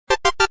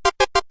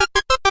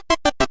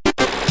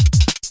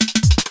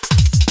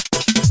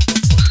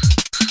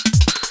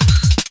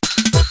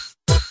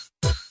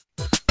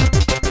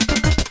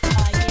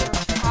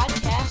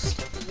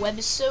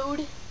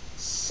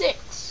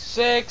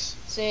6.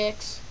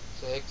 6.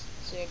 6.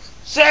 6.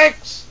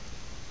 6!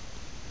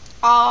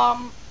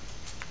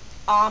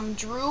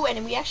 Drew,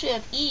 and we actually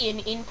have Ian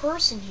in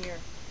person here.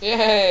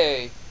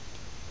 Yay!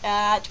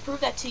 To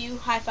prove that to you,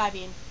 high five,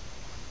 Ian.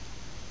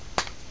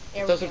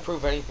 There It we doesn't go.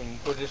 prove anything.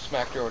 You just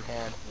smacked your own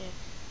hand.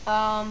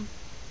 Yeah.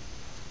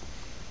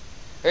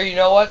 Here, you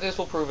know what? This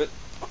will prove it.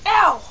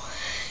 Ow!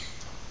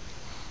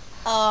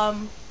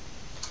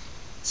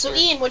 So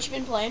Here. Ian, what you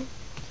been playing?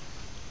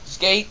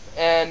 Skate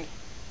and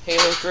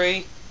Halo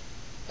 3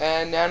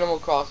 and Animal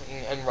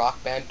Crossing and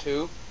Rock Band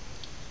 2.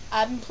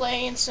 I've been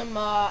playing some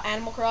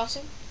Animal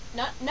Crossing.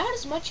 Not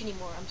as much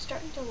anymore. I'm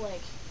starting to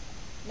like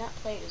not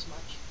play it as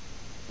much.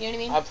 You know what I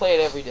mean? I play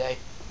it every day.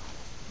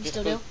 You Just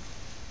still do?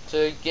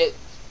 To get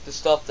the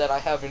stuff that I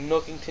have in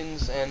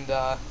Nookingtons and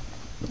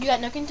You got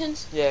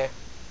Nookingtons? yeah,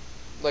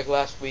 like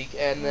last week,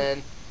 and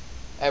then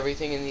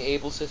everything in the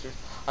Able Sisters.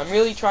 I'm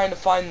really trying to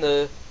find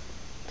the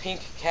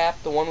pink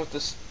cap, the one with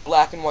the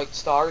black and white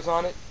stars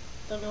on it.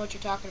 Don't know what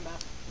you're talking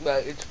about.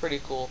 But it's pretty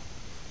cool.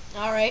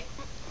 All right.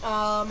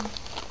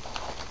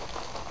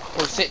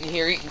 We're sitting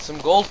here eating some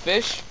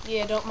goldfish.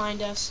 Yeah, don't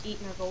mind us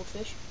eating our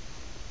goldfish.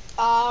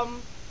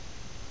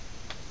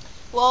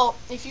 Well,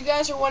 if you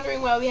guys are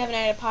wondering why we haven't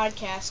had a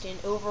podcast in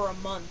over a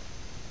month,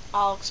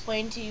 I'll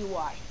explain to you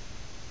why.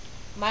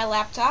 My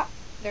laptop,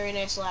 very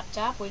nice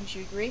laptop, wouldn't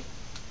you agree?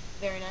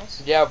 Very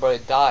nice. Yeah, but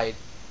it died.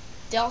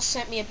 Dell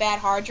sent me a bad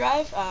hard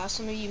drive.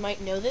 Some of you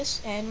might know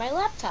this, and my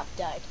laptop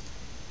died.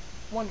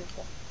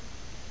 Wonderful.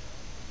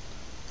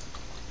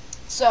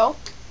 So,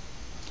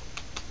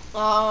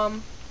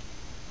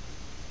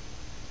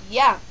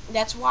 yeah,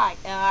 that's why.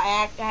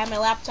 I have my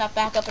laptop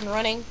back up and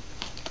running,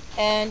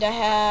 and I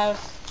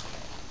have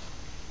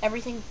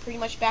everything pretty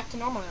much back to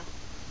normal now.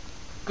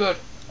 Good.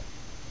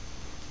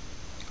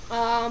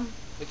 Um,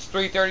 It's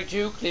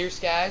 3:32, clear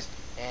skies,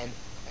 and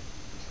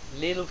a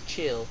little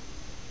chill.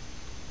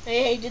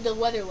 hey, did the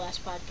weather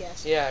last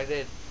podcast. Yeah, I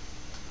did.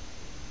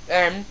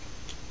 And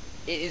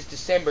it is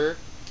December.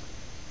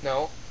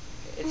 No,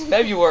 it's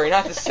February,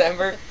 not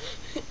December.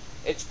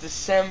 It's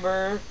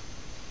December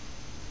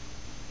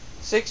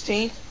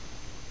 16th,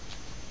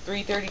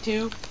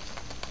 3:32.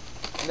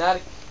 Not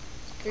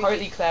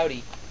partly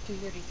cloudy.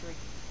 2:33.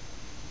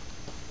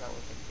 That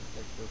was it,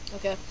 3:32.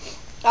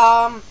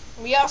 Okay.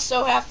 We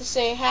also have to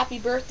say happy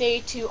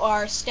birthday to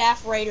our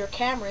staff writer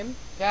Cameron.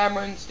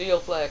 Cameron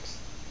Steelflex.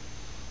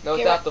 No,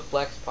 it's Okay, not the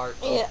flex part.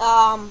 Yeah,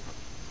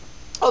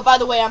 oh, by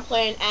the way, I'm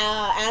playing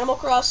Animal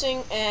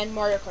Crossing and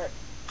Mario Kart.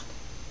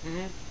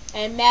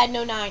 And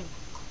Madden 09.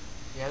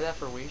 You have that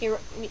for a week? Here,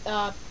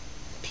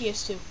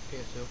 PS2.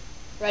 PS2.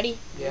 Ready?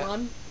 Yeah.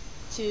 1,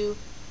 2,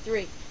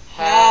 3.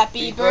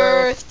 Happy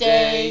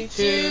birthday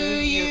to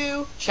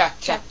you. Cha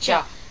cha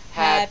cha.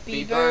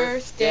 Happy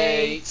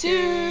birthday to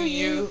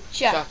you.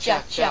 Cha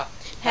cha cha.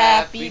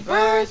 Happy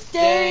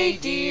birthday,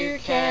 dear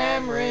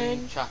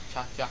Cameron. Cha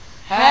cha cha.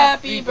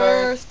 Happy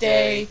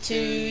birthday to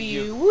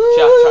you.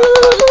 Cha cha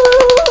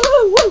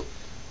cha. Woo!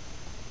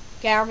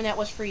 Cameron, that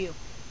was for you.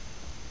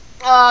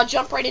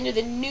 Jump right into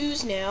the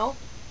news now.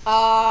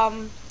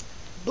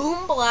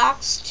 Boom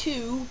Blocks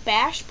 2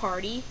 Bash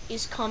Party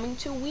is coming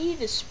to Wii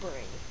this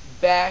spring.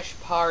 Bash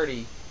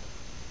Party.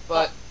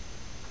 But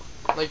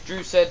like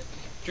Drew said,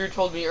 Drew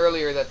told me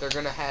earlier that they're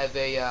gonna have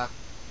a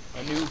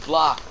new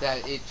block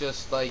that it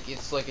just like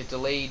it's like a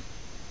delayed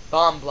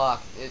bomb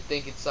block. I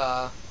think it's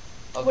a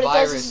what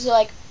virus. it does is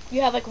like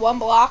you have like one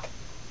block,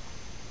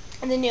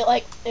 and then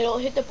it'll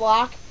hit the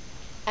block,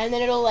 and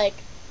then it'll like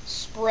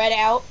spread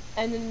out,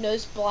 and then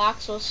those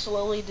blocks will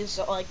slowly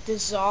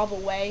dissolve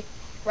away,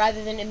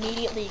 rather than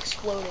immediately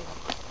exploding.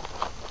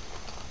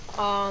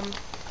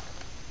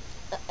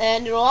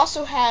 And it'll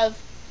also have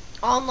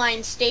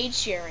online stage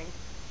sharing,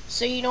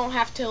 so you don't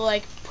have to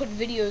like put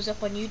videos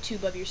up on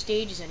YouTube of your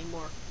stages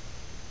anymore,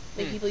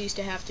 like people used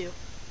to have to.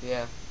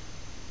 Yeah.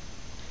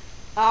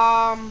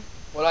 Um.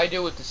 What I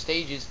do with the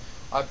stages,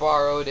 I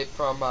borrowed it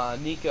from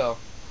Nico,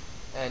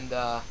 and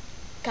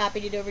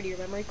Copied it over to your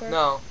memory card?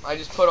 no, I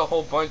just put a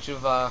whole bunch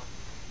of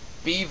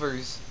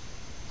beavers.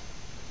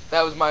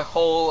 That was my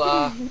whole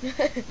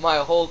my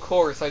whole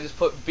course. I just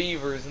put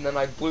beavers, and then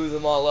I blew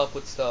them all up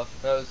with stuff.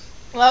 That was.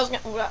 Well,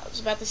 what I was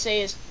about to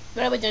say is,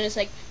 what I would do is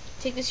like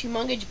take this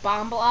humongous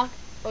bomb block,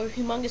 and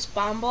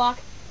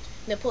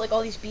then put like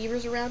all these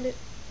beavers around it.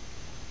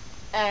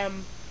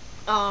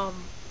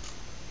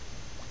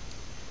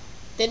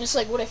 Then just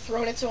like would have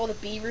thrown it so all the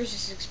beavers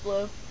just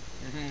explode.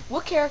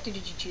 What character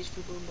did you choose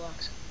for Boom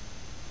Blocks?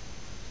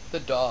 The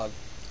dog.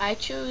 I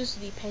chose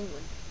the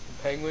penguin.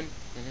 The penguin.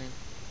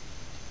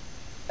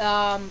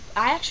 I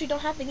actually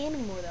don't have the game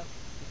anymore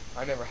though.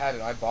 I never had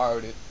it. I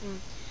borrowed it.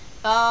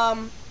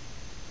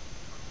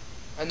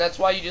 And that's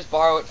why you just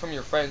borrow it from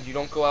your friends. You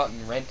don't go out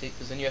and rent it,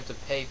 because then you have to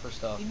pay for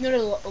stuff. You can go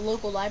to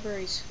local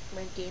libraries,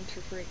 rent games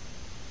for free.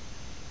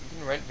 You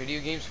can rent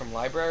video games from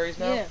libraries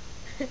now? Yeah.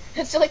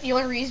 That's like the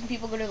only reason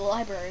people go to the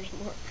library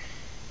anymore.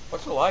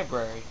 What's a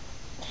library?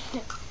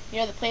 You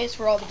know, the place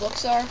where all the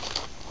books are?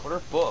 What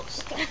are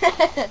books?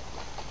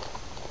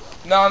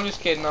 No, I'm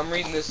just kidding. I'm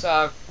reading this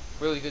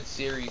really good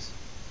series.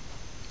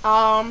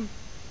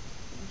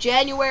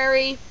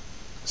 January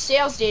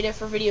sales data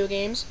for video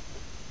games.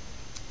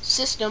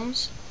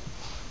 Systems.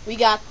 We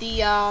got the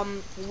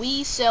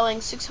Wii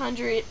selling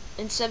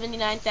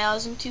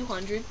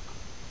 679,200.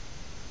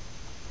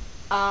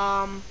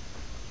 Almost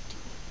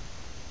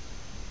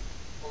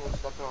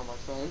stepping on my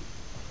phone.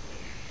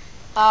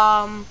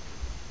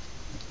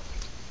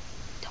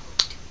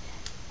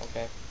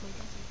 Okay.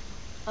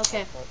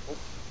 Okay.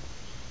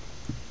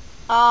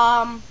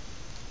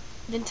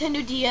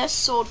 Nintendo DS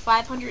sold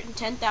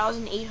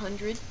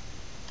 510,800.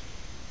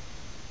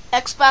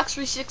 Xbox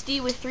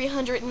 360 with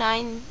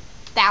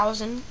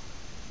 309,000.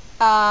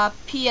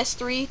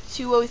 PS3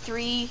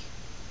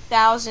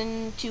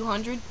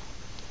 203,200.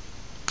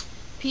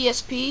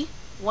 PSP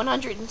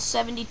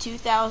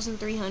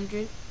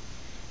 172,300.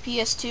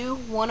 PS2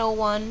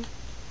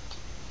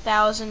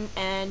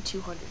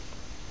 101,200.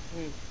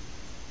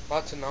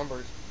 Lots of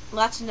numbers.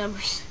 Lots of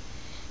numbers.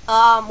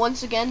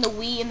 Once again, the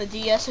Wii and the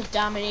DS have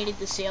dominated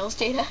the sales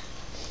data.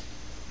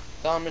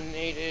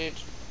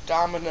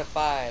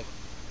 Dominified.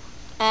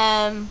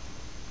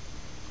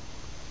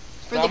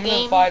 For the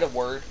game. Dominified a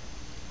word?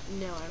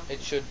 No, I don't.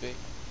 It should be.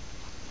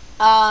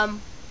 For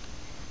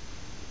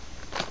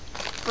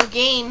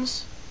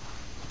games,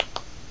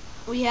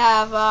 we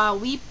have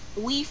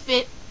Wii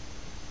Fit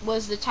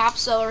was the top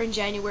seller in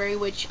January,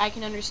 which I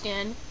can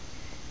understand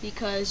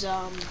because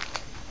I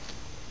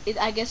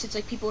guess it's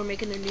like people are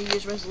making their New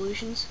Year's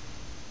resolutions.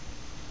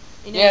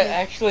 You know, yeah,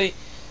 actually,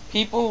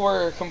 people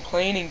were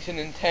complaining to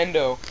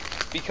Nintendo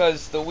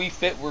because the Wii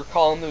Fit were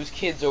calling those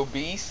kids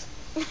obese.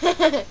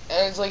 And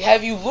it's like,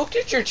 have you looked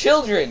at your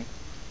children?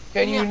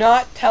 Can you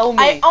not tell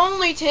me? I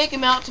only take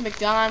them out to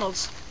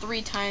McDonald's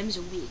 3 times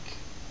a week.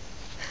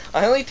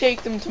 I only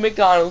take them to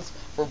McDonald's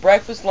for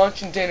breakfast,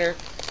 lunch, and dinner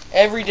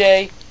every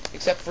day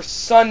except for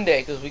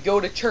Sunday because we go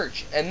to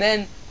church. And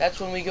then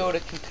that's when we go to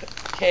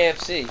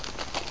KFC.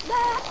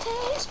 Life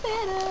tastes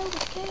better with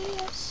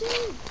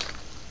KFC.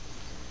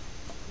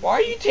 Why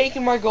are you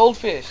taking my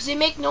goldfish? Because they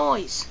make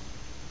noise.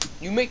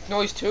 You make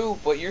noise too,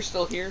 but you're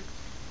still here.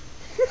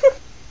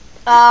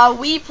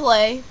 We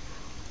Play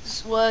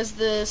was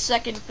the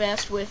second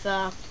best with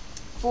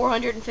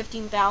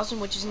 415,000,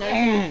 which is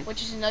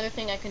another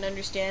thing I can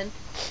understand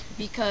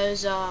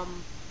because a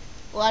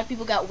lot of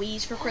people got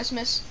Wii's for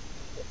Christmas.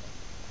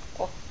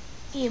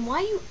 Ian,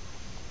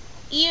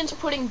 Ian's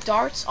putting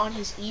darts on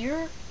his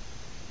ear?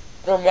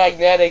 They're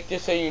magnetic,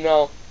 just so you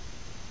know.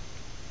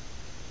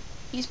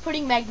 He's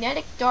putting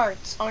magnetic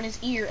darts on his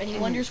ear, and he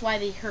wonders why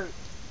they hurt.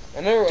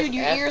 And dude,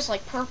 your ear's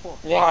like purple.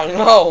 Yeah, I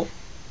know.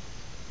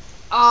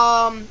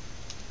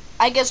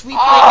 I guess we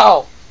play.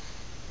 Ow!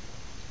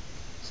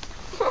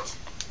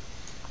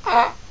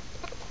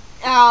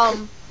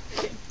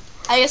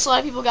 I guess a lot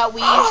of people got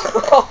Wii's.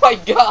 Oh my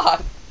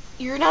god!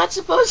 You're not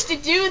supposed to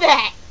do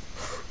that.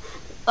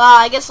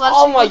 I guess a lot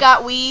of people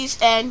got Wii's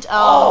and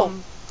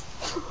Oh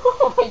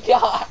my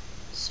god!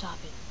 Stop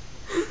it.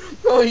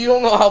 No, you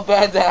don't know how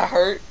bad that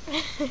hurt.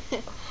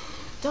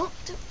 Don't.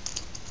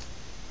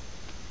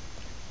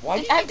 Why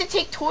do I have to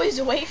take toys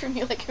away from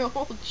you like you're an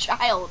old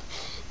child.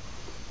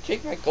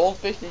 Take my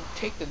goldfish and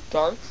take the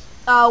darts?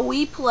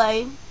 We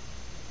Play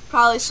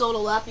probably sold a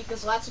lot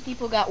because lots of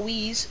people got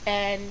Wii's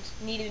and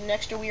needed an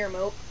extra Wii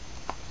remote.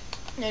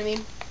 You know what I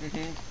mean?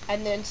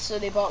 And then so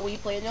they bought We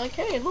Play and they're like,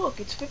 hey, look,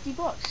 it's $50.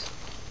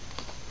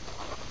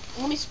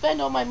 Let me spend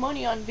all my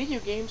money on video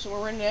games when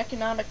we're in an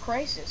economic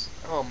crisis.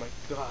 Oh my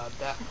god,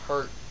 that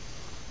hurt.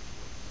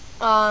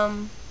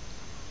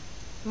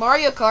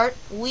 Mario Kart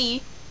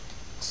Wii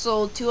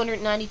sold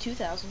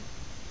 292,000.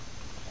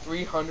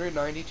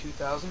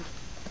 392,000?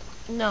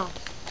 No,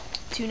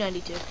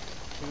 292.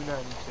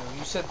 292.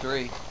 You said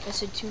 3. I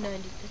said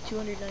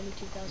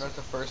 292,000. Not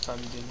the first time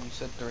you did. You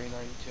said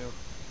 392.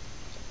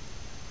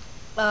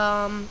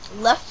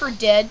 Left 4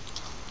 Dead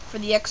for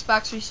the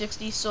Xbox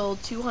 360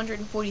 sold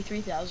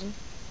 243,000.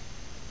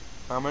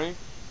 How many?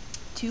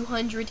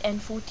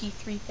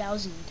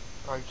 243,000.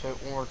 Alright, say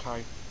it one more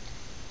time.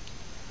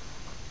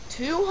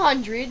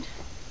 200.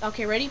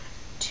 Okay, ready?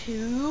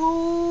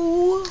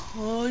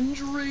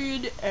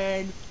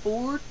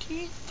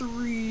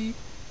 243,000.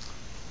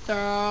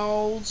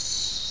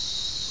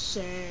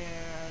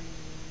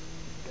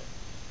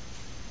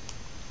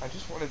 I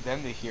just wanted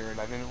them to hear it.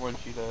 I didn't want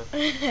you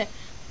to.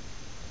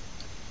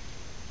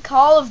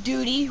 Call of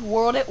Duty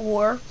World at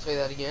War. Say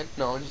that again?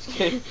 No, I'm just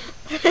kidding.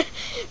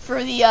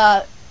 For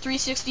the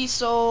 360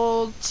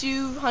 sold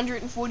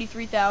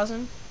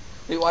 243,000.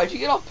 Wait, why'd you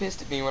get all pissed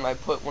at me when I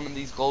put one of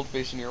these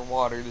goldfish in your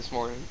water this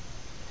morning?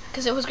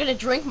 Because it was going to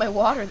drink my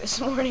water this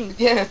morning.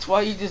 Yeah, that's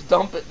why you just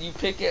dump it. You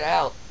pick it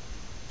out.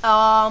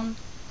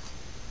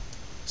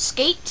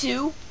 Skate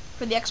 2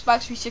 for the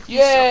Xbox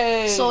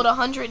 360 sold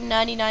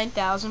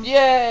 199,000.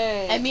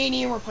 Yay! And me and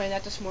Ian were playing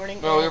that this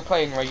morning. No, we were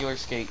playing regular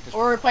Skate.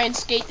 Or we were playing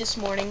Skate this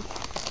morning,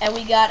 and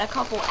we got a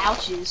couple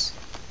ouches.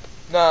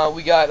 No,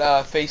 we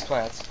got face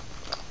plants.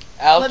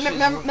 Ouches. But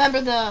remember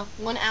the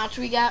one ouch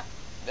we got?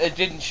 It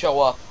didn't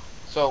show up,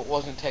 so it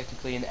wasn't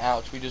technically an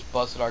ouch. We just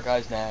busted our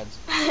guy's nads.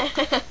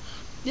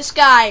 This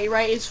guy,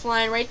 right, is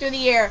flying right through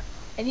the air.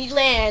 and he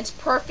lands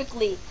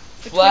perfectly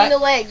between Flat. the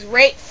legs,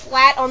 right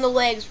flat on the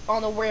legs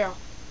on the rail.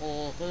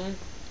 Mm-hmm.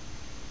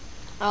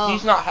 Oh.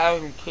 He's not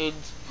having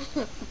kids.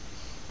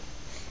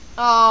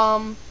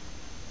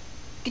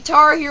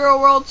 Guitar Hero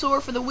World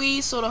Tour for the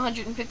Wii sold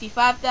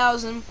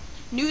 155,000.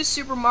 New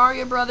Super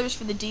Mario Brothers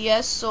for the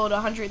DS sold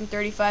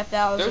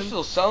 135,000. They're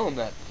still selling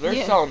that. They're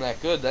Yeah. selling that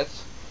good.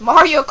 That's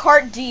Mario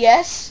Kart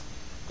DS,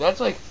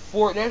 like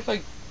four. That's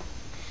like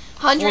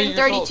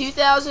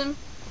 132,000.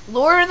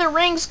 Lord of the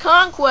Rings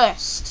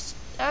Conquest,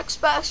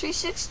 Xbox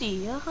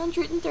 360,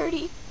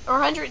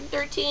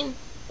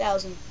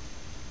 113,000.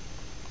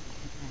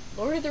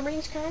 Lord of the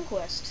Rings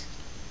Conquest.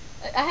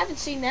 I haven't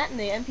seen that in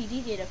the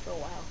MPD data for a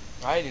while.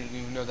 I didn't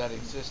even know that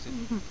existed.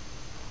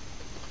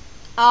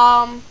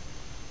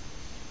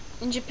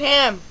 In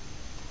Japan,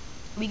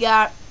 we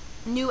got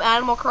new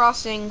Animal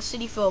Crossing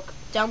City Folk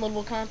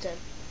downloadable content.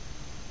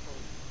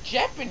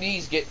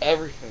 Japanese get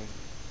everything.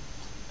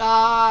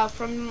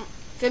 From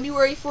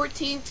February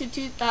 14th to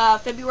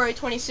February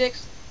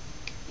 26th,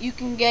 you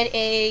can get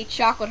a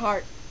chocolate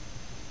heart.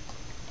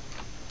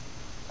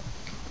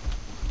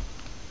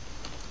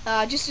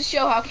 Just to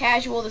show how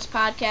casual this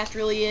podcast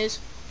really is,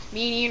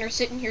 me and Ian are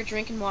sitting here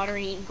drinking water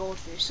and eating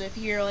goldfish. So if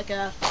you hear like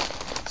a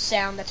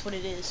sound, that's what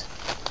it is.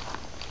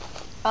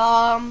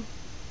 And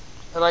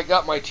I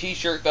got my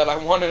T-shirt that I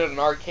wanted an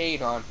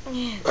arcade on.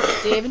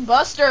 Dave and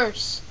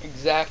Buster's.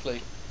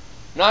 Exactly.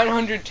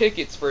 900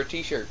 tickets for a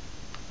T-shirt.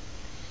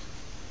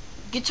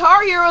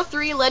 Guitar Hero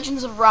 3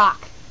 Legends of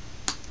Rock.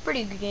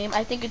 Pretty good game.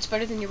 I think it's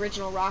better than the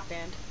original Rock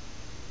Band.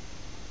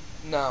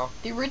 No.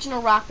 The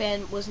original Rock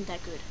Band wasn't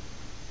that good.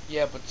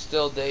 Yeah, but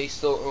still, they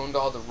still owned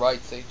all the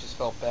rights. They just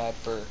felt bad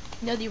for...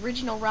 No, the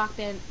original Rock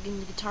Band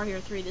in the Guitar Hero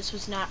 3. This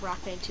was not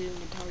Rock Band 2 in the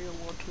Guitar Hero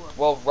World Tour.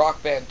 Well,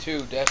 Rock Band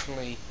 2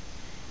 definitely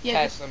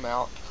passed them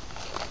out.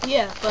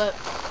 Yeah, but...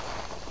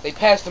 They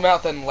passed them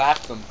out, then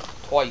laughed them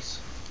twice.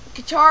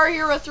 Guitar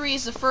Hero 3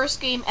 is the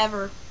first game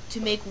ever to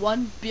make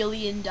 $1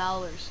 billion.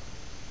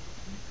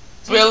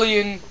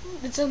 Billion.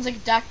 That sounds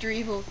like Dr.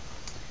 Evil.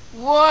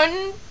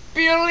 $1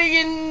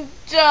 billion.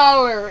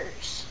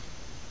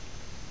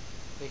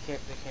 They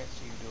can't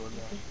see you doing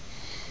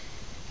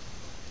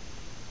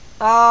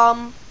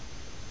that.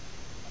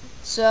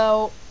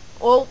 So,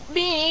 well,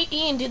 me and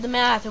Ian did the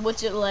math, and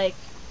what's it like?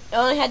 I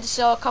only had to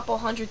sell a couple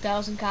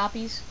 100,000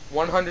 copies.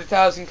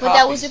 100,000 copies. But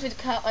that was if it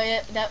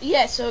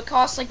yeah, so it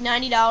costs like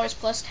 $90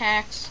 plus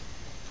tax.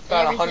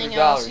 About and everything $100.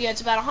 else. Yeah,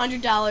 it's about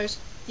 $100.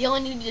 You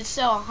only needed to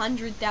sell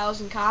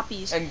 100,000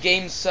 copies. And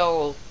games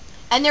sell...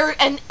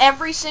 And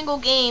every single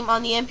game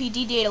on the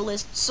MPD data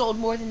list sold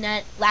more than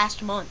that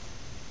last month.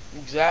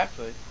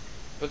 Exactly.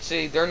 But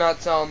see, they're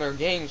not selling their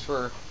games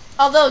for...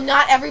 Although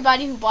not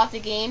everybody who bought the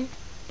game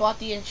bought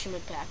the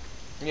instrument pack.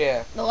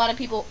 Yeah. A lot of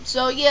people.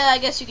 So yeah, I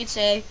guess you could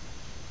say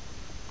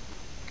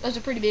it was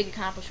a pretty big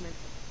accomplishment.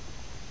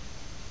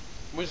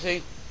 We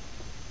see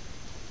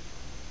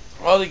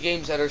all the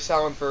games that are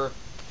selling for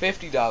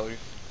 $50,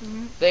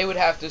 they would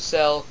have to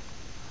sell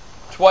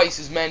twice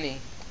as many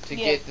to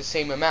get the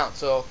same amount.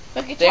 So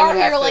but Guitar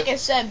Hero, like I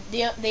said,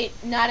 they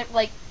not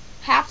like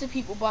half the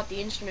people bought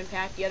the instrument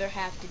pack, the other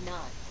half did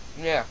not.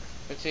 Yeah,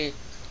 but see,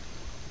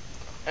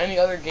 any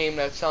other game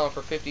that's selling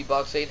for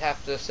 $50, they'd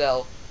have to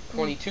sell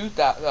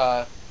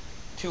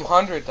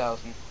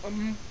 200,000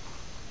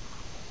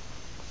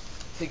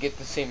 to get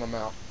the same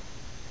amount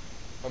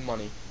of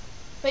money.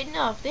 But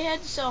no, if they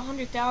had to sell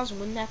 100,000,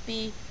 wouldn't that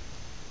be?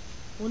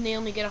 Wouldn't they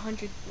only get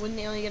 100? Wouldn't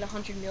they only get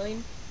 100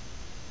 million?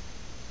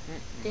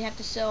 They would have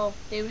to sell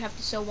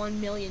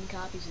 1 million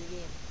copies of the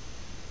game.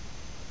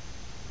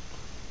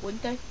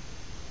 Wouldn't they?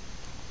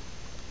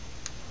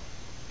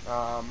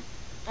 I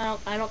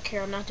don't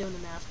care. I'm not doing the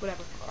math.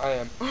 Whatever. I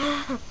am.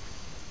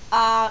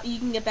 You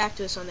can get back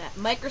to us on that.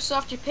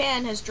 Microsoft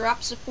Japan has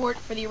dropped support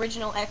for the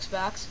original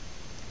Xbox.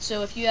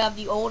 So if you have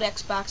the old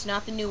Xbox,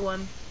 not the new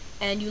one,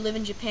 and you live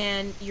in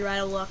Japan, you're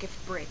out of luck if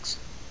it breaks.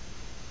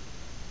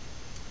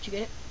 Did you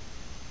get it?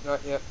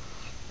 Not yet.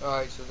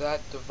 Alright, so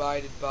that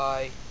divided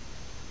by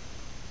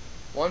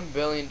 1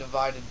 billion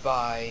divided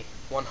by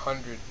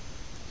 100.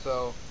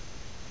 So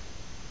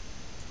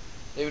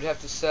they would have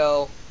to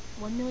sell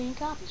 1 million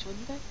copies,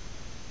 wouldn't they?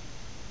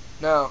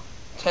 No,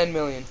 10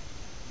 million.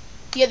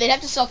 Yeah, they'd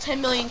have to sell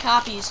 10 million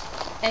copies,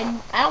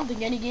 and I don't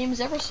think any game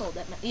has ever sold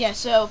that many. Yeah,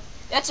 so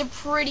that's a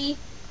pretty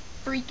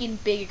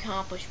freaking big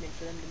accomplishment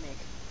for them to make.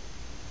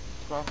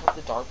 Can I put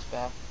the darts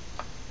back?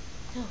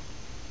 No.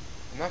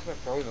 I'm not gonna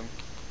throw them.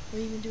 What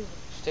are you gonna do?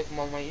 Stick them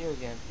on my ear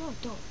again. No,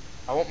 don't.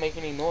 I won't make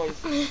any noise.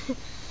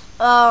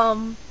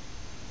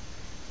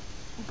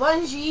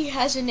 Bungie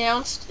has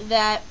announced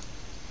that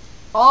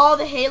all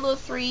the Halo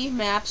 3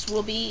 maps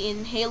will be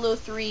in Halo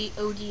 3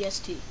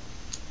 ODST.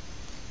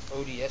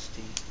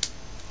 ODST.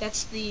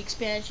 That's the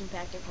expansion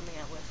pack they're coming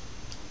out with.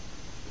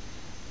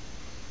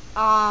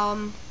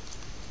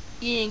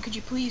 Ian, could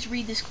you please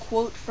read this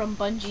quote from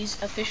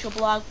Bungie's official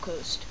blog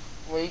post?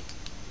 Wait.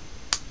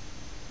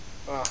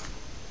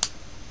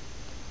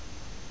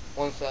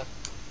 One sec.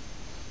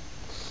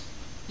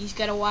 He's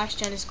got to wash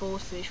down his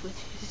goldfish with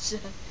his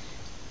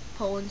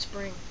Poland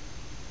Spring.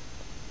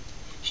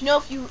 Do you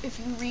know if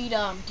you read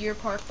Deer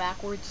Park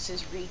backwards, it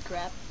says read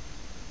crap?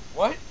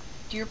 What?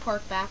 Deer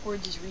Park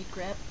backwards is read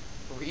crap.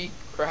 Read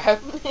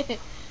crap?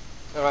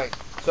 Alright,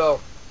 so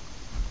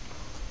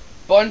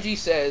Bungie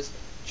says,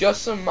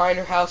 just some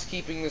minor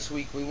housekeeping this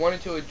week. We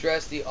wanted to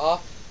address the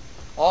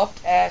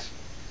oft-asked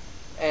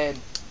and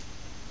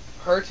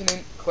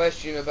pertinent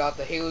question about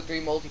the Halo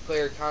 3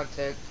 multiplayer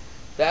content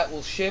that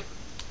will ship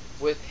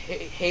with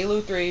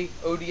Halo 3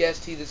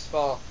 ODST this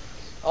fall.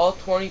 All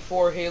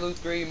 24 Halo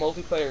 3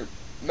 multiplayer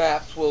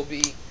maps will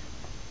be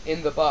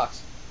in the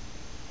box.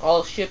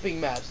 All shipping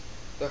maps,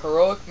 the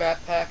Heroic Map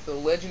Pack, the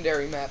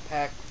Legendary Map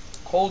Pack,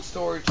 Cold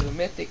Storage, the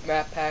Mythic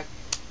Map Pack,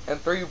 and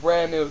 3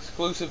 brand new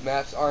exclusive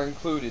maps are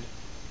included.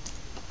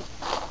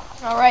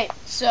 Alright,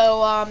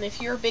 so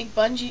if you're a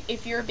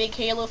big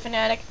Halo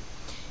fanatic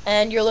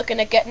and you're looking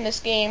at getting this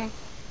game,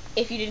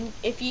 even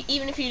if you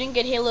didn't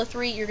get Halo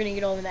 3, you're gonna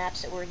get all the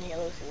maps that were in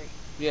Halo 3.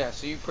 Yeah,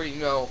 so you pretty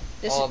know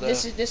this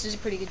is a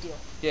pretty good deal.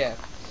 Yeah.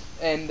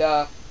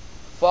 And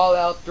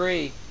Fallout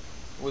 3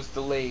 was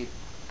delayed.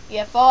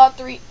 Yeah, Fallout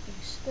 3. You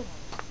spit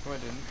on it. No, I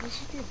didn't. Yes,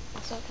 you did.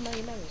 That's how come out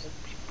your mouth.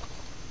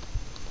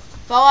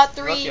 Fallout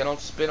 3. Lucky I don't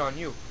spit on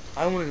you.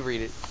 I want to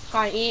read it.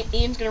 Fine,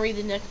 Ian's gonna read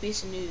the next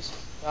piece of news.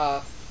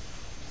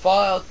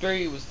 Fallout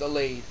 3 was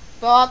delayed.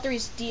 Fallout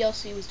 3's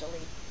DLC was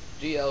delayed.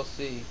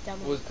 DLC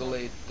was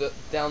delayed. The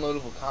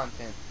downloadable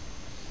content.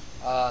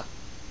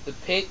 The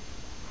Pit,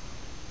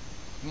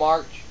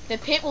 March. The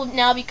Pit will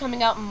now be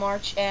coming out in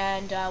March,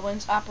 and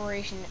when's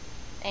Operation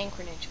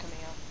Anchorage coming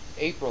out?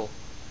 April.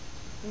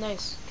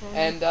 Nice.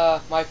 And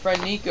my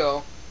friend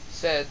Nico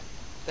said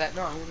that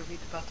I want to read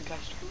about the guy's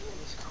story.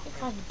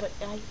 Fine, but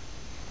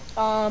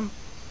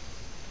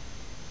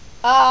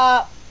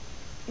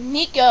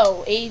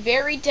Nico, a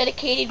very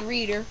dedicated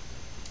reader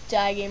to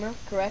iGamer,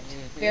 correct?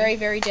 Mm-hmm. Very,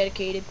 very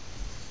dedicated,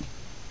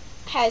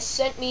 has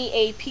sent me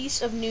a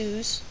piece of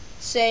news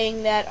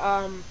saying that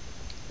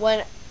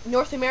when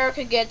North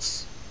America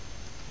gets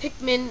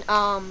Pikmin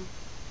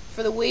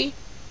for the Wii,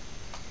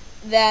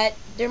 that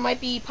there might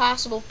be a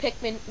possible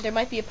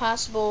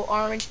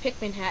orange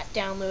Pikmin hat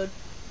download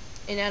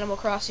in Animal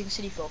Crossing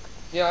City Folk.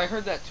 Yeah, I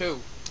heard that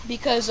too.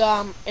 Because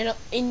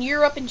in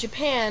Europe and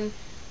Japan,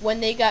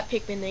 when they got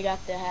Pikmin, they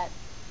got the hat.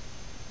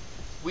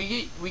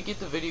 We get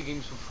the video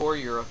games before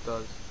Europe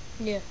does.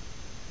 Yeah.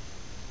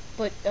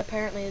 But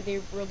apparently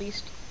they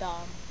released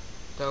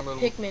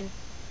Pikmin.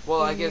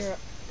 Well, I Europe.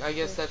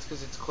 guess that's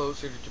because it's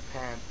closer to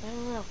Japan.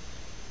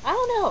 I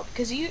don't know,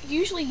 because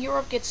usually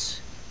Europe gets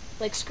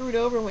like screwed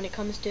over when it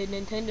comes to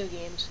Nintendo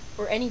games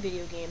or any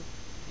video game.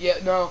 Yeah,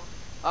 no.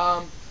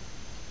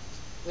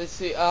 Let's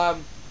see.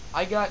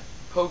 I got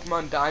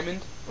Pokemon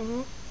Diamond.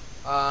 Mhm.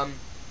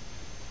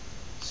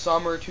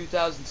 Summer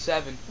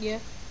 2007. Yeah.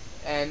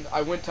 And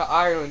I went to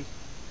Ireland,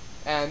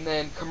 and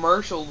then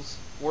commercials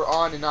were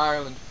on in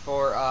Ireland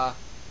for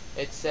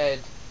it said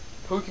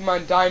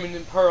Pokemon Diamond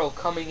and Pearl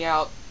coming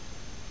out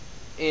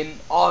in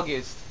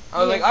August. I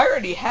was like, I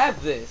already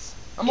have this.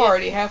 I'm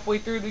already halfway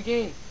through the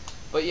game.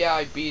 But yeah,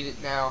 I beat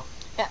it now.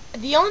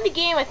 The only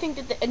game I think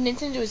that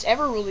Nintendo has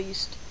ever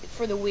released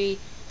for the Wii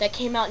that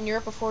came out in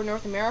Europe before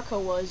North America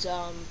was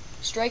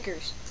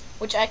Strikers,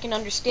 which I can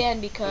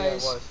understand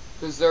because yeah, it was.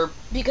 Because they're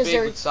big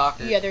with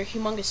soccer. Yeah, they're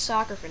humongous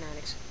soccer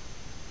fanatics.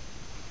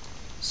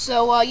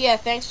 So yeah,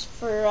 thanks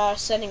for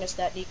sending us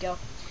that, Nico.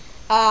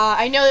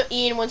 I know that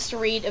Ian wants to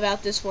read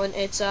about this one.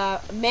 It's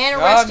a man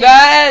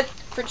arrested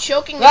for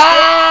choking.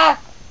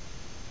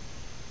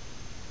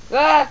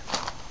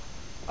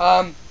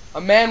 A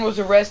man was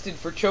arrested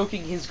for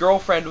choking his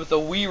girlfriend with a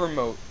Wii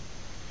remote.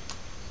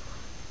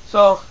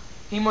 So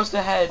he must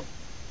have had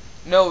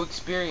no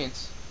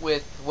experience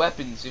with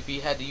weapons if he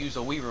had to use a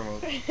Wii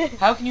remote.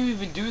 How can you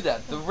even do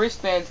that? The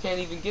wristbands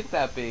can't even get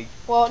that big.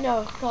 Well,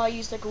 no, probably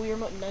use like a Wii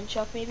remote and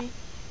nunchuck, maybe.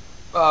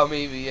 Oh,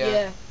 maybe, yeah.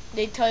 Yeah,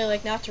 they tell you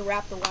like not to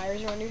wrap the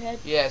wires around your head.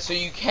 Yeah, so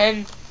you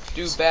can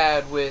do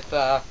bad with.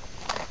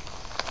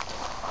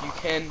 You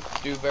can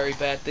do very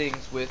bad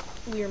things with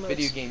Wii remotes.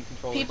 Video game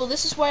controllers. People,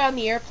 this is why on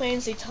the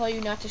airplanes they tell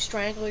you not to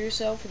strangle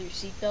yourself with your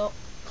seatbelt.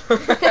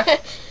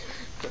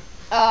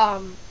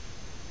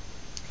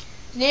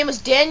 His name was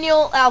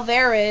Daniel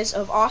Alvarez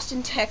of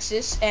Austin,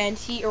 Texas, and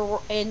he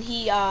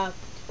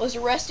was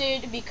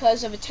arrested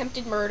because of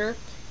attempted murder,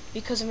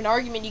 because of an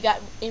argument he got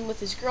in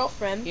with his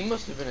girlfriend. He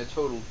must have been a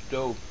total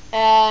dope.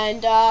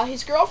 And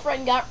his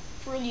girlfriend got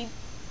really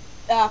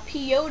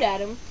PO'd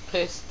at him.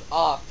 Pissed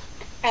off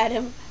at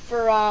him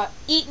for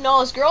eating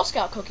all his Girl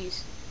Scout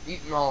cookies.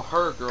 Eating all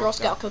her Girl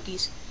Scout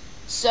cookies.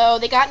 So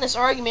they got in this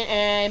argument,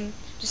 and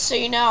just so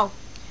you know,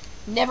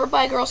 never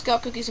buy Girl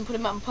Scout cookies and put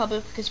them out in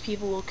public because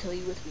people will kill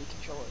you with Wii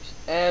controllers.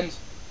 And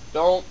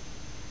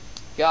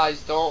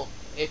guys,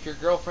 if your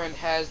girlfriend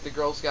has the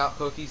Girl Scout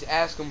cookies,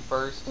 ask them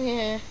first.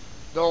 Yeah.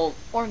 Don't.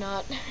 Or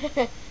not.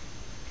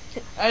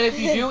 And if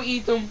you do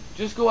eat them,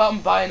 just go out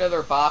and buy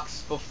another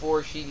box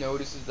before she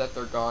notices that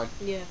they're gone.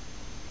 Yeah.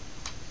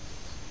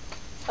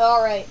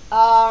 Alright,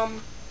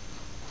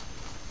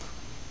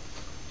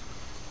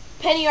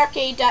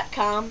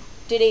 PennyArcade.com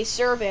did a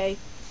survey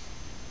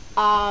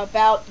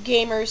about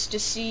gamers to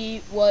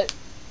see what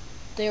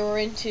they were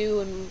into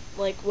and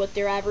like what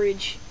their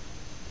average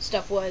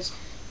stuff was.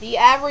 The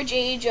average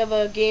age of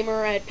a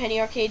gamer at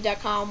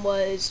pennyarcade.com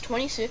was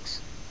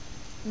 26.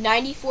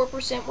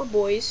 94% were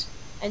boys,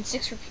 and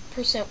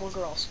 6% were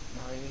girls.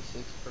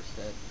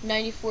 96%.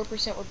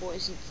 94% were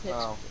boys and 6.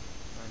 Wow.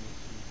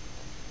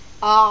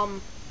 I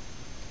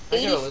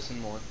gotta listen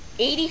more.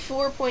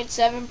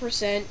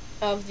 84.7%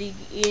 of the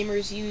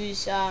gamers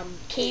use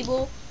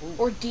cable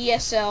or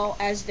DSL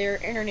as their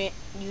internet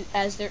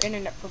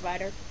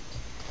provider.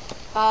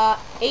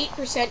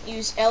 8%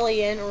 use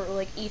LAN or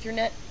like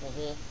Ethernet,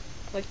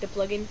 like the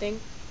plug-in thing.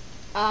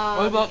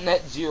 What about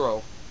Net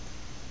Zero?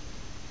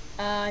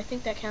 I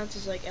think that counts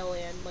as like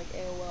LAN, like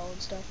AOL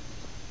and stuff.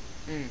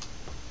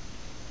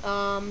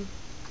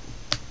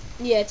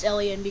 Yeah, it's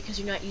LAN because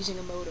you're not using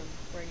a modem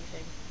or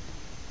anything.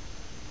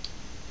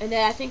 And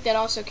then I think that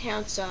also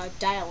counts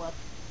dial-up.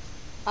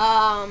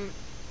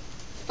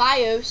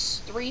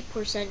 Fios,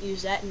 3%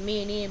 use that, and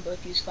me and Ian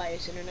both use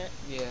Fios internet.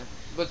 Yeah,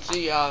 but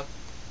the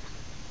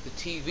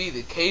TV,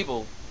 the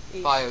cable,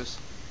 Fios.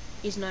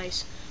 He's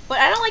nice, but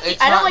I don't like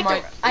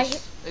the.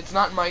 It's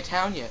not in my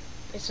town yet.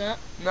 It's not.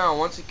 No,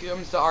 once it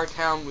comes to our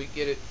town, we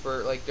get it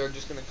for like they're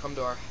just gonna come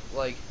to our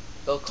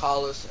they'll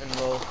call us and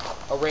we'll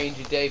arrange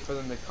a day for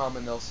them to come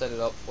and they'll set it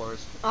up for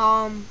us.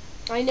 I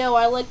know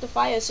I like the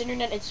Fios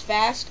internet. It's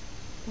fast.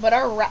 But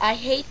I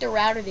hate the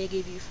router they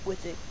give you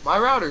with it. My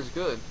router's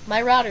good.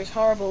 My router's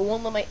horrible. It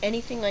won't let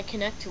anything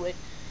connect to it.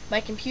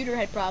 My computer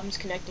had problems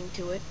connecting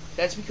to it.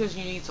 That's because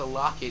you need to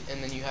lock it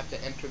and then you have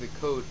to enter the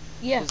code.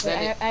 Yeah, but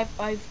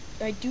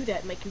I do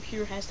that. My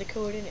computer has the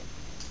code in it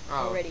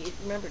already. It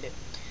remembered it.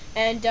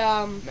 And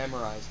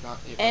memorized, not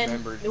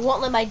remembered. It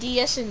won't let my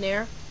DS in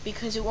there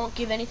because it won't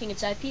give anything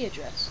its IP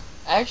address.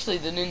 Actually,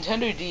 the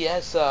Nintendo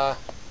DS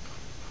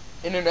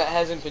internet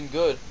hasn't been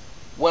good.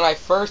 When I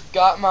first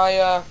got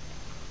my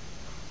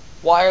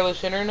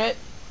wireless internet.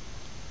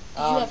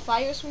 Did you have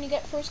Fios when you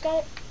first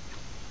got it?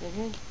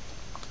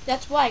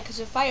 That's why, because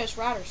the Fios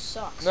router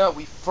sucks. No,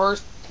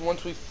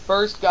 once we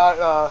first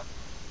got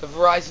the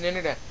Verizon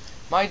internet,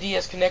 my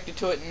DS connected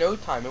to it in no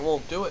time. It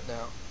won't do it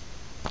now.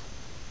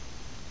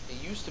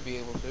 It used to be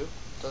able to. It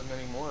doesn't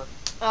anymore.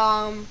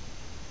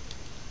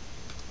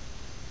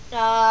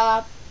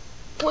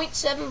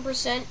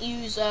 0.7%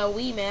 use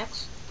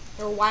WiMAX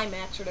or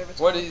WiMAX or whatever it's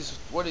called.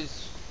 What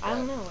is? I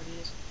don't know what it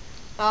is.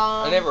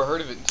 I never heard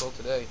of it until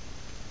today.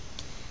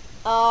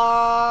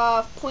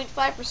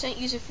 0.5%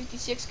 use a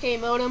 56K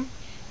modem,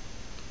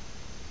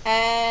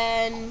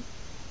 and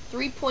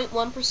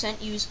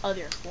 3.1% use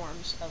other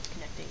forms of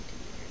connecting to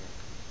the internet.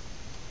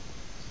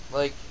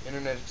 Like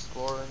Internet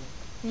Explorer?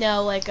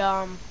 No, like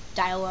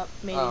dial-up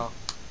maybe. Oh,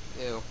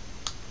 ew.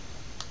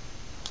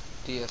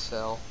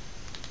 DSL.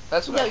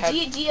 That's what I had.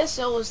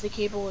 DSL was the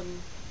cable,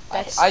 and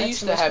I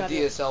used to have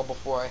DSL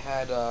before I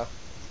had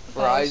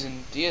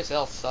Verizon.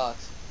 DSL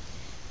sucks.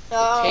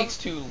 It takes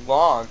too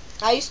long.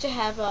 I used to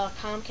have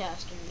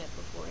Comcast internet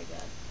before I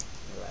got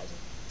Verizon.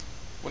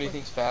 What do you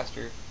think's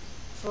faster?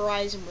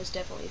 Verizon was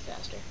definitely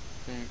faster.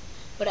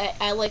 But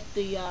I liked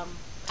the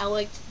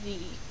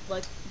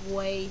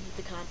way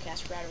the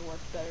Comcast router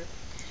worked better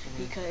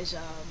because the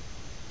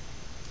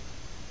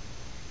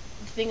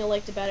thing I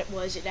liked about it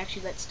was it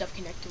actually let stuff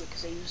connect to it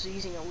because I was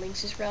using a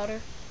Linksys router,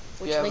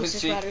 which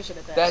Linksys routers are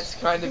the best. That's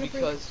kind of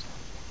because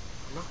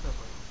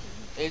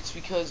it's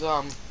because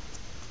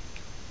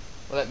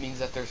well, that means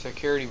that their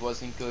security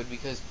wasn't good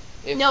because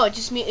no, it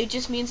just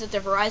means that the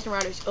Verizon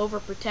router is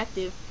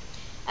overprotective.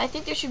 I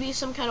think there should be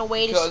some kind of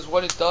way to. Because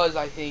what it does,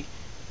 I think,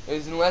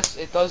 is unless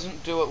it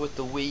doesn't do it with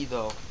the Wii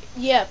though.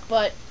 Yeah,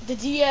 but the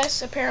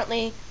DS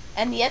apparently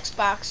and the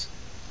Xbox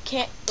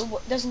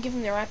doesn't give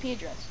them their IP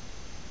address.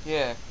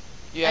 Yeah.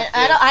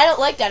 I don't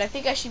like that. I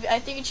think it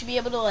should be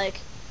able to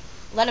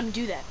let them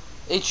do that.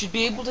 It should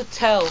be able to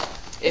tell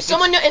if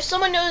someone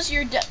knows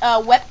your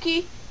web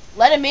key,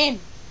 let them in.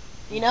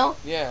 You know?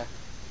 Yeah.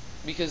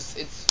 Because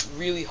it's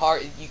really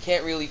hard. You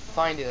can't really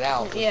find it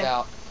out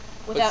without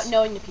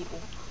knowing the people.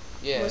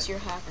 Yeah. Unless you're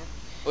a hacker.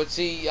 But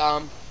see,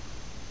 what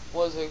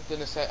was I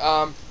gonna say?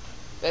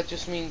 That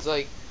just means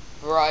like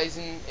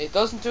Verizon. It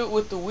doesn't do it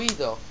with the Wii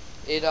though.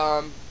 It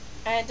and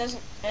it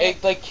doesn't.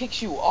 It like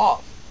kicks you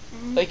off.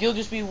 Like you'll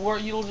just be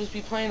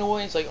playing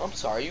away. And it's like, I'm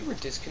sorry, you were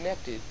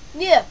disconnected.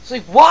 Yeah. It's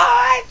like,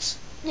 what?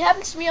 It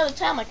happens to me all the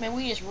time. Like my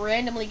Wii just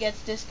randomly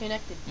gets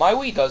disconnected. My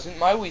Wii doesn't.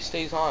 My Wii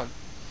stays on.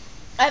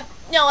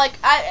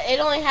 It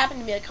only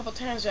happened to me a couple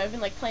times. I've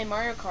been like playing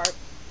Mario Kart,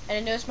 and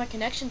I noticed my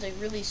connection's like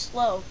really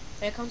slow.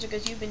 And it comes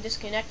because you've been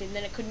disconnected, and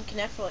then it couldn't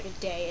connect for like a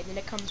day, and then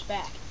it comes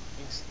back.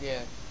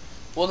 Yeah.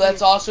 Well,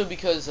 that's also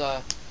because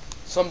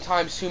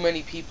sometimes too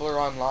many people are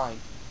online.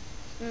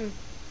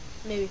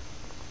 Maybe.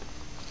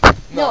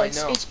 No,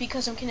 it's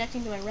because I'm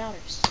connecting to my router.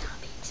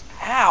 Stop it.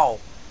 Ow!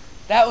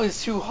 That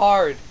was too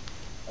hard.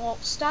 Well,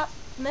 stop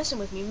messing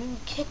with me. Maybe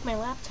kick my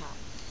laptop.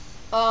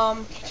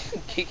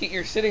 Kick it.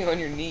 You're sitting on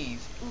your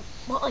knees.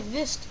 Well, like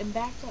this and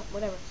backed up.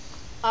 Whatever.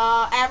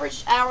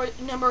 Average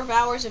number of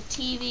hours of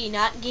TV,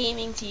 not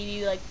gaming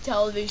TV, like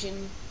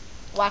television,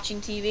 watching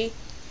TV,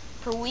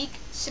 per week,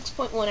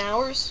 6.1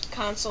 hours.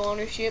 Console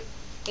ownership,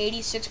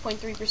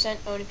 86.3%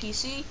 own a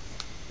PC.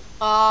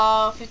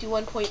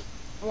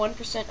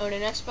 51.1% own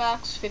an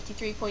Xbox.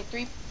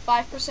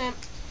 53.35%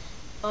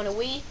 own a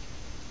Wii.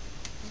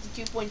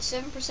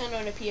 52.7%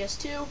 own a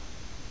PS2.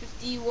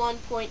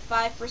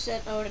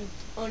 51.5%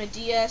 own a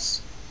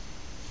DS.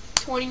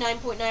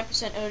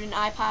 29.9% own an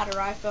iPod or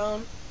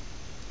iPhone.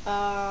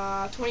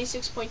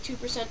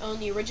 26.2% own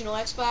the original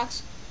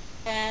Xbox,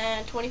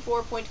 and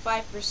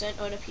 24.5%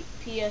 own a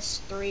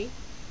PS3,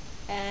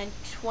 and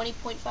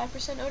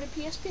 20.5% own a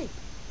PSP.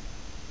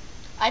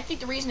 I think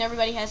the reason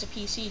everybody has a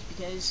PC is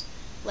because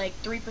like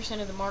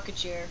 3% of the market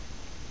share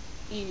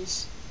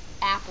is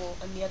Apple,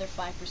 and the other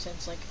 5%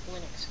 is like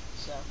Linux.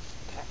 So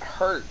that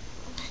hurt.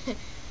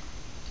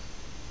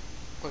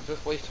 Well,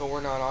 just wait till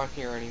we're not on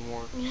here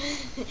anymore.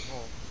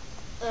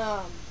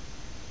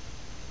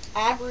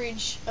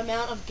 Average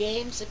amount of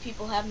games that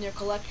people have in their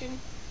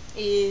collection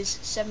is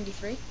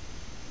 73.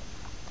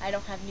 I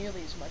don't have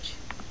nearly as much.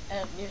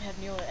 I think I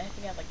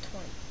have like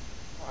 20.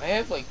 I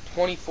have like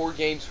 24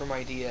 games for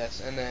my DS,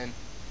 and then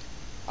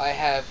I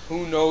have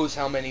who knows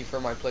how many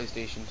for my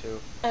PlayStation 2.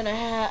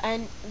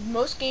 And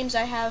most games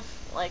I have,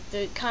 like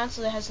the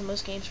console that has the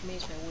most games for me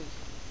is my Wii.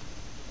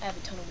 I have a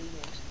ton of Wii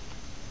games.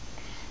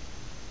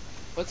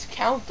 Let's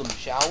count them,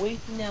 shall we?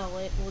 No,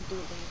 we'll do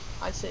it later.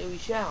 I say we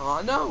shall.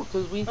 I know,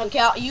 because we...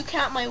 Okay, you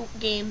count my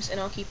games, and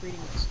I'll keep reading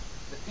this.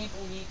 The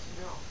people need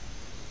to know.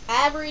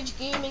 Average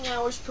gaming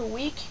hours per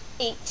week,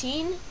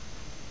 18.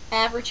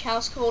 Average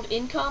household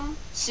income,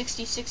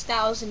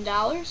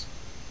 $66,000.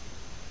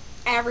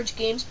 Average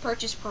games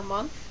purchased per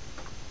month,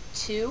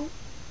 2.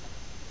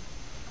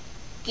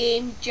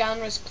 Game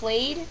genres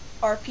played,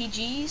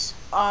 RPGs.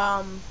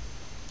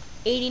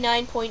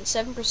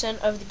 89.7%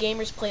 of the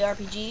gamers play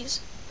RPGs.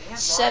 They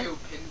have Mario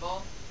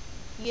Pinball?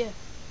 Yeah.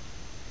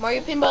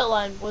 Mario Pinball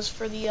Line was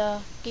for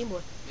the Game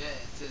Boy. Yeah,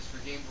 it says for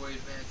Game Boy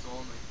Advance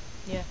only.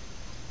 Yeah.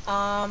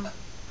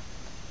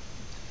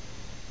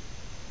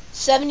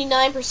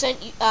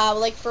 79%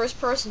 like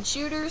first-person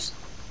shooters.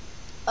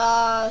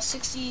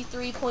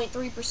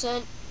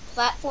 63.3%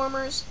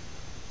 platformers.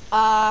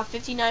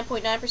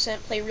 59.9%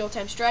 play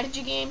real-time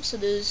strategy games. So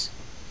those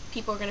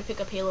people are gonna pick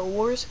up Halo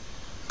Wars.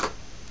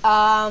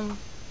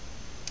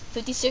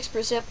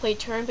 56% play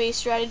turn-based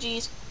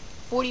strategies.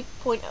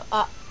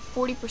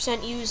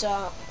 40% use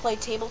play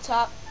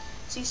tabletop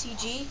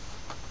CCG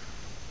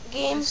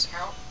games. Does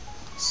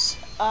this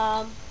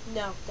count?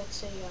 No,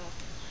 that's a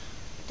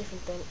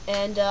different thing.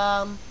 And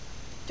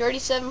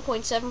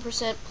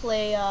 37.7%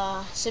 play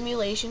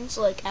simulations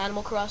like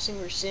Animal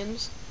Crossing or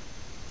Sims.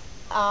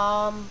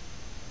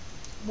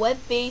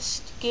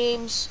 Web-based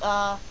games,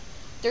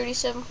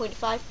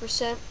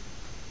 37.5%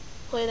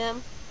 play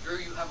them. Drew,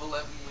 you have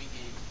 11 Wii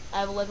games. I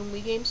have 11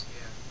 Wii games.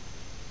 Yeah.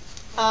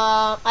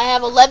 I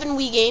have 11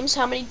 Wii games.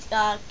 How many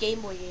Game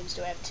Boy games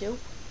do I have? 2?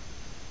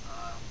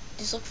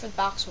 Just look for the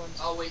box ones.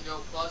 Oh wait,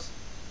 no, plus.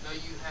 No,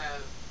 you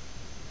have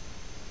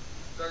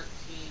 13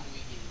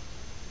 Wii games.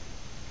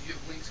 You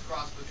have Link's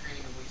Crossbow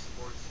Training and Wii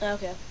Sports.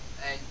 Okay.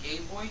 And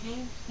Game Boy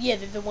games? Yeah,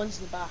 they're the ones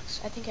in the box.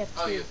 I think I have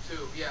 2. Oh, you have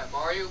 2. Yeah,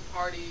 Mario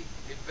Party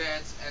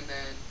Advance, and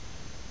then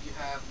you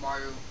have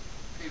Mario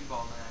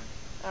Pinball Land.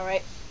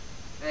 Alright.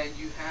 And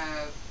you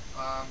have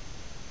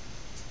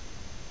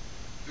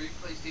 3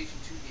 PlayStation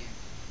 2 games.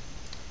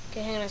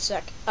 Okay, hang on a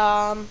sec.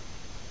 Hang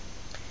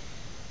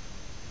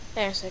on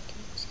a sec.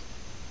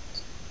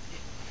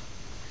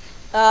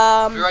 Be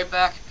right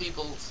back,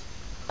 peoples.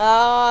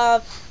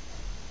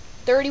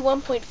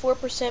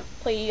 31.4%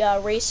 play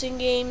racing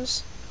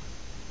games.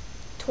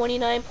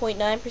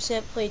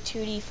 29.9% play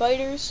 2D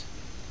fighters.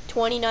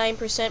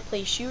 29%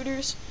 play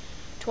shooters.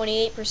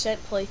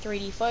 28% play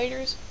 3D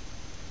fighters.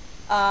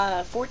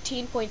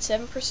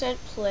 14.7%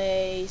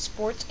 play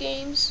sports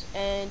games,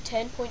 and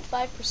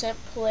 10.5%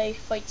 play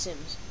fight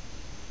sims.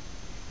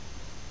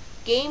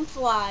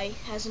 GameFly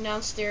has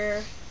announced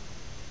their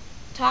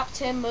top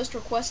 10 most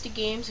requested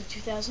games of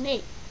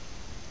 2008.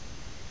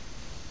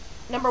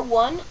 Number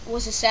 1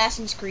 was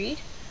Assassin's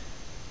Creed.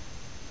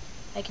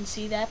 I can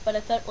see that, but I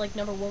thought like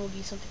number 1 would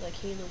be something like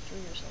Halo 3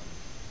 or something.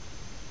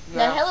 No.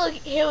 Now,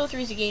 Halo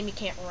 3 is a game you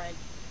can't rent.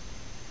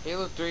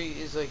 Halo 3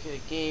 is like a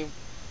game.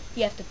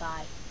 You have to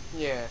buy.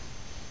 Yeah.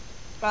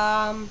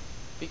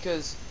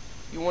 Because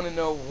you want to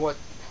know what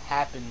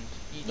happened.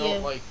 You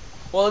don't like.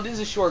 Well, it is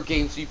a short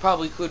game, so you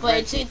probably could.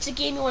 But it's a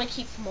game you want to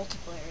keep for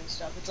multiplayer and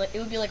stuff. It's like it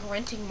would be like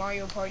renting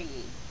Mario Party 8.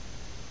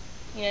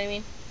 You know what I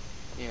mean?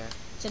 Yeah.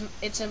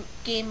 It's a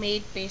game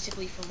made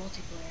basically for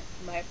multiplayer,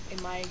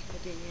 in my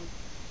opinion.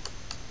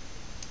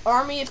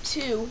 Army of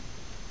Two.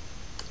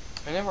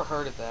 I never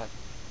heard of that.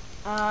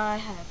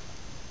 I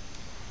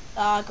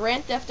have.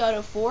 Grand Theft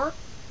Auto 4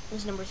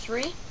 was number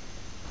 3.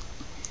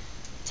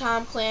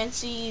 Tom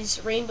Clancy's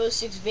Rainbow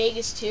Six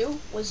Vegas 2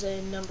 was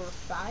number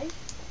 5.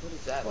 What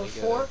is that? Or like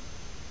 4. Is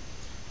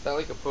that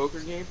like a poker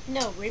game?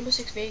 No, Rainbow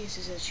Six Vegas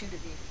is a shooter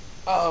game.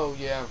 Oh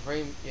yeah,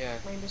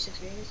 Rainbow Six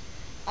Vegas.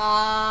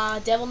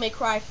 Devil May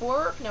Cry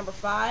 4, number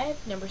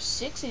 5. Number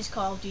 6 is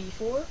Call of Duty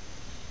 4.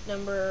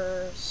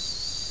 Number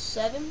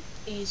 7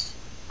 is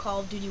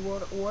Call of Duty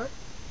World at War.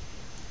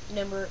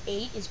 Number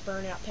 8 is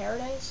Burnout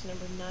Paradise.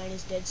 Number 9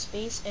 is Dead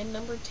Space. And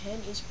number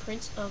 10 is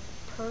Prince of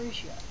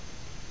Persia.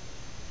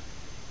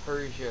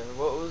 Persia.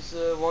 What was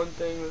one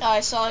thing?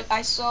 That...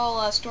 I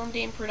saw Storm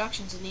Dane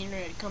Productions on the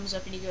internet. It comes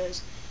up and he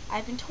goes,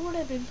 "I've been told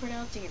I've been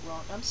pronouncing it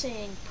wrong. I'm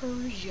saying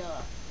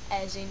Persia,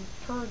 as in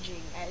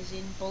purging, as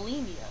in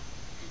bulimia."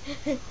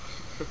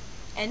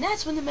 And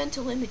that's when the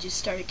mental images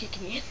started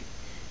kicking in.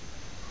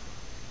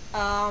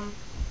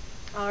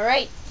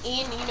 Alright,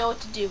 Ian, you know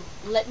what to do.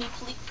 Let me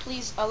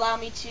please allow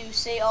me to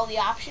say all the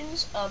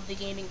options of the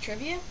gaming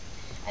trivia,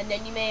 and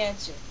then you may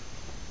answer.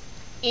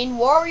 In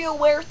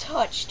WarioWare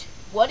Touched,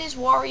 what is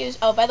Wario's...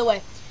 Oh, by the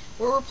way,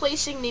 we're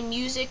replacing the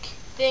music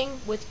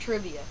thing with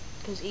trivia,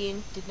 because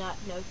Ian did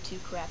not know two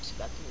craps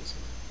about the music.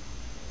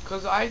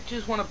 Because I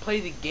just want to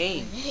play the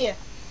game. Yeah.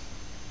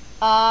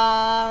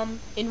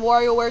 In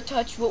WarioWare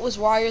Touch, what was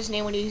Wario's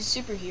name when he was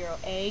a superhero?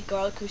 A.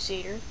 Garlic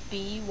Crusader.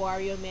 B.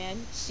 Wario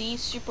Man. C.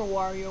 Super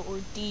Wario.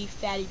 Or D.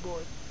 Fatty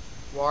Boy.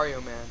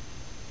 Wario Man.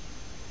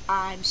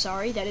 I'm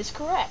sorry, that is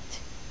correct.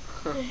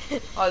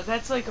 Oh,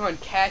 that's like on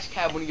Cash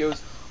Cab when he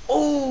goes,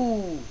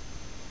 "Oh,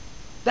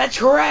 that's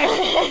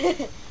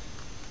correct."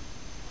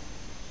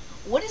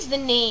 What is the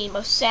name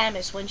of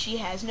Samus when she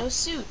has no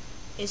suit?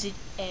 Is it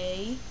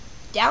A.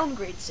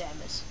 Downgrade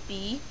Samus.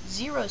 B.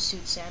 Zero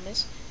Suit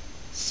Samus.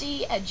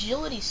 C.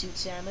 Agility Suit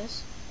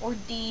Samus, or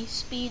D.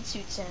 Speed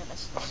Suit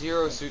Samus?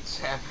 Zero Suit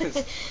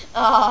Samus.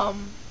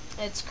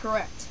 That's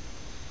correct.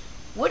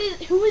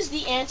 Who is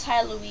the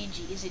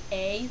anti-Luigi? Is it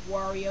A.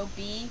 Wario,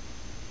 B.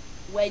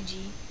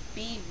 Wedgie,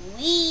 B.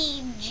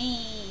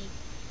 Luigi,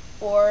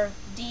 or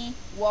D.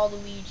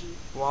 Waluigi?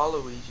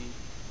 Waluigi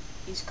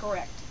is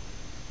correct.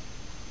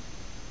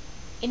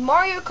 In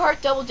Mario Kart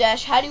Double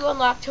Dash, how do you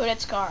unlock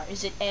Toadette's car?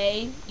 Is it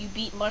A. You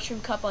beat Mushroom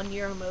Cup on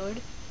Mirror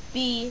Mode.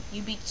 B.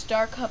 You beat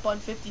Star Cup on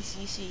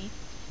 50cc.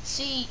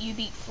 C. You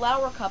beat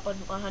Flower Cup on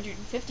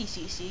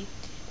 150cc.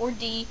 Or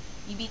D.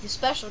 You beat the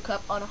Special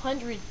Cup on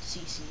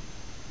 100cc.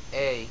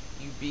 A.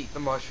 You beat the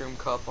Mushroom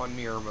Cup on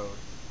Mirror Mode.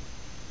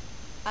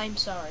 I'm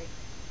sorry.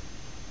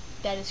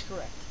 That is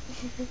correct.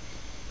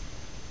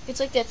 It's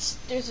like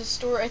there's a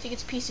store, I think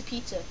it's Piece of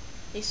Pizza.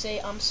 They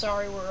say, "I'm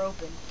sorry we're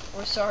open."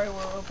 Or "Sorry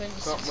we're open."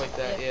 Something like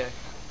that, yeah.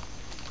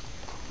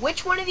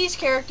 Which one of these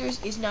characters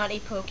is not a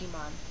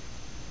Pokemon?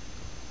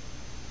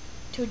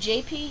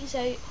 Togepi, is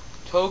that it?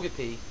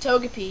 Togepi.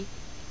 Togepi.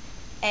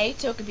 A.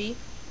 Togepi.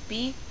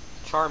 B.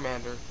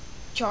 Charmander.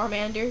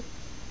 Charmander.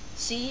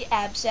 C.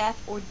 Absath.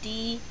 Or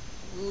D.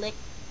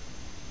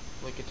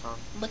 Lickitung.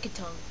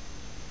 Lickitung.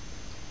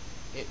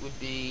 It would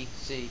be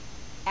C.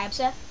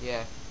 Absath?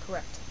 Yeah.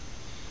 Correct.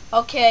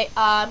 Okay,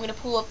 I'm gonna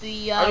pull up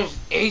the... I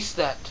just aced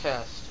that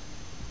test.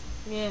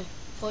 Yeah,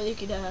 if only you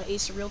could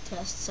ace the real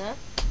tests, huh?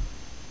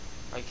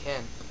 I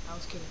can. I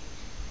was kidding.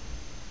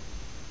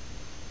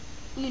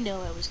 You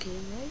know I was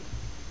kidding, right?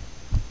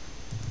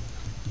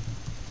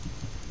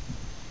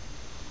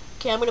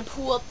 Okay, I'm going to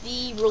pull up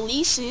the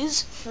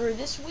releases for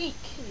this week.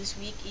 This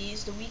week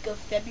is the week of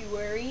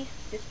February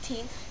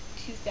 15th,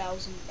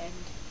 2009.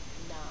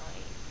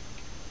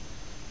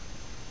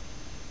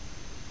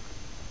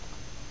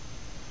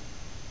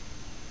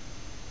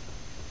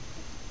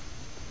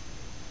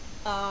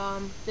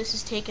 This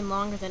is taking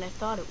longer than I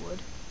thought it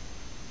would.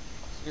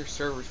 Your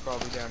server's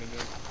probably down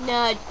again.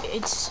 No,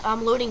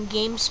 I'm loading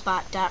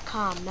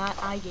GameSpot.com, not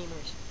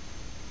iGamers.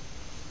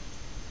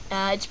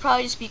 It's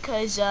probably just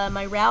because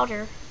my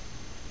router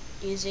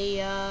is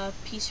a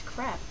piece of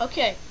crap.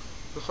 Okay.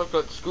 Just like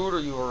that scooter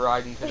you were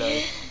riding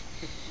today.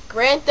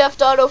 Grand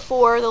Theft Auto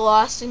 4: The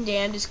Lost and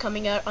Damned is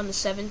coming out on the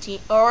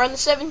 17th. Or on the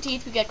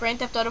 17th, we got Grand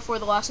Theft Auto 4: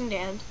 The Lost and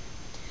Damned,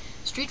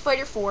 Street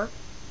Fighter 4,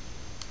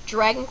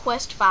 Dragon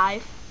Quest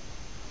V,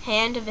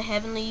 Hand of the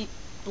Heavenly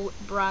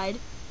Bride,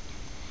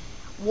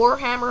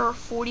 Warhammer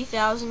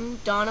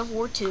 40,000 Dawn of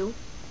War 2.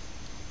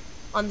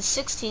 On the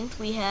 16th,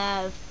 we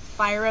have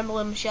Fire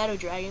Emblem Shadow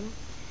Dragon.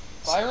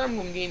 Fire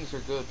Emblem games are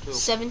good, too.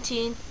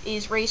 17th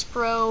is Race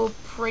Pro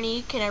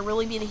Prinny, Can I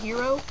Really Be the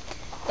Hero?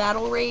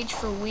 Battle Rage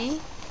for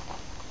Wii.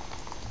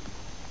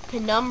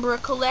 Penumbra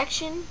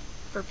Collection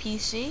for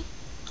PC.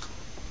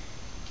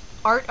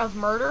 Art of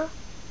Murder.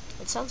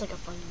 It sounds like a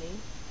fun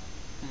name.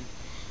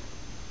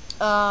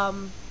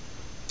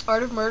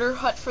 Art of Murder,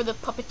 Hut for the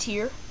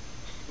Puppeteer.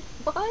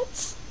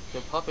 What? The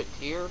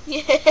Puppeteer?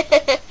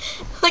 Yeah.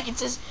 Like it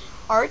says,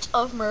 Art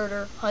of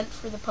Murder, Hunt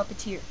for the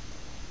Puppeteer.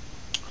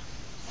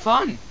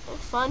 Fun.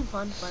 Fun.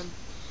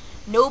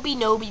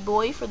 Nobi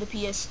Boy for the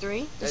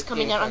PS3 is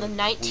coming out on the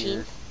 19th.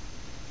 Weird.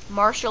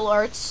 Martial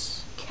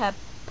Arts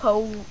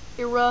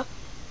Capoeira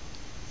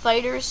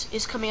Fighters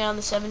is coming out on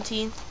the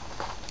 17th.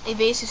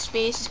 Evasive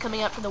Space is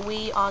coming out for the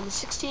Wii on the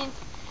 16th.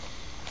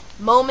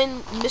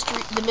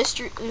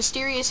 The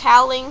Mysterious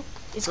Howling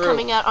is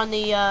coming out on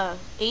the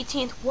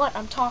 18th. What?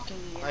 I'm talking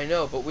here. I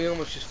know, but we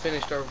almost just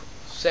finished our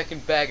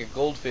second bag of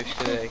goldfish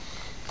today.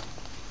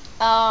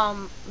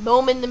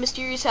 The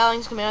Mysterious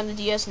Howling is coming out on the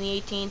DS on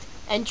the 18th.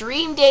 And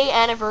Dream Day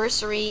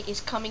Anniversary is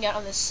coming out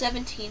on the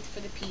 17th for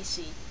the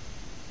PC.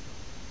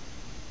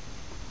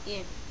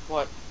 Yeah.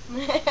 What?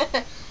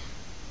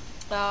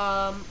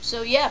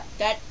 So yeah,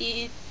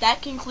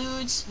 that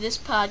concludes this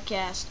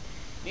podcast.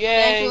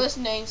 Yay. Thanks for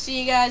listening.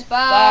 See you guys.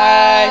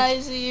 Bye. Bye.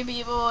 See you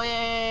people.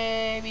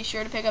 Yay. Be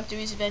sure to pick up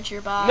Dewey's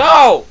Adventure. Bye.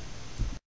 No!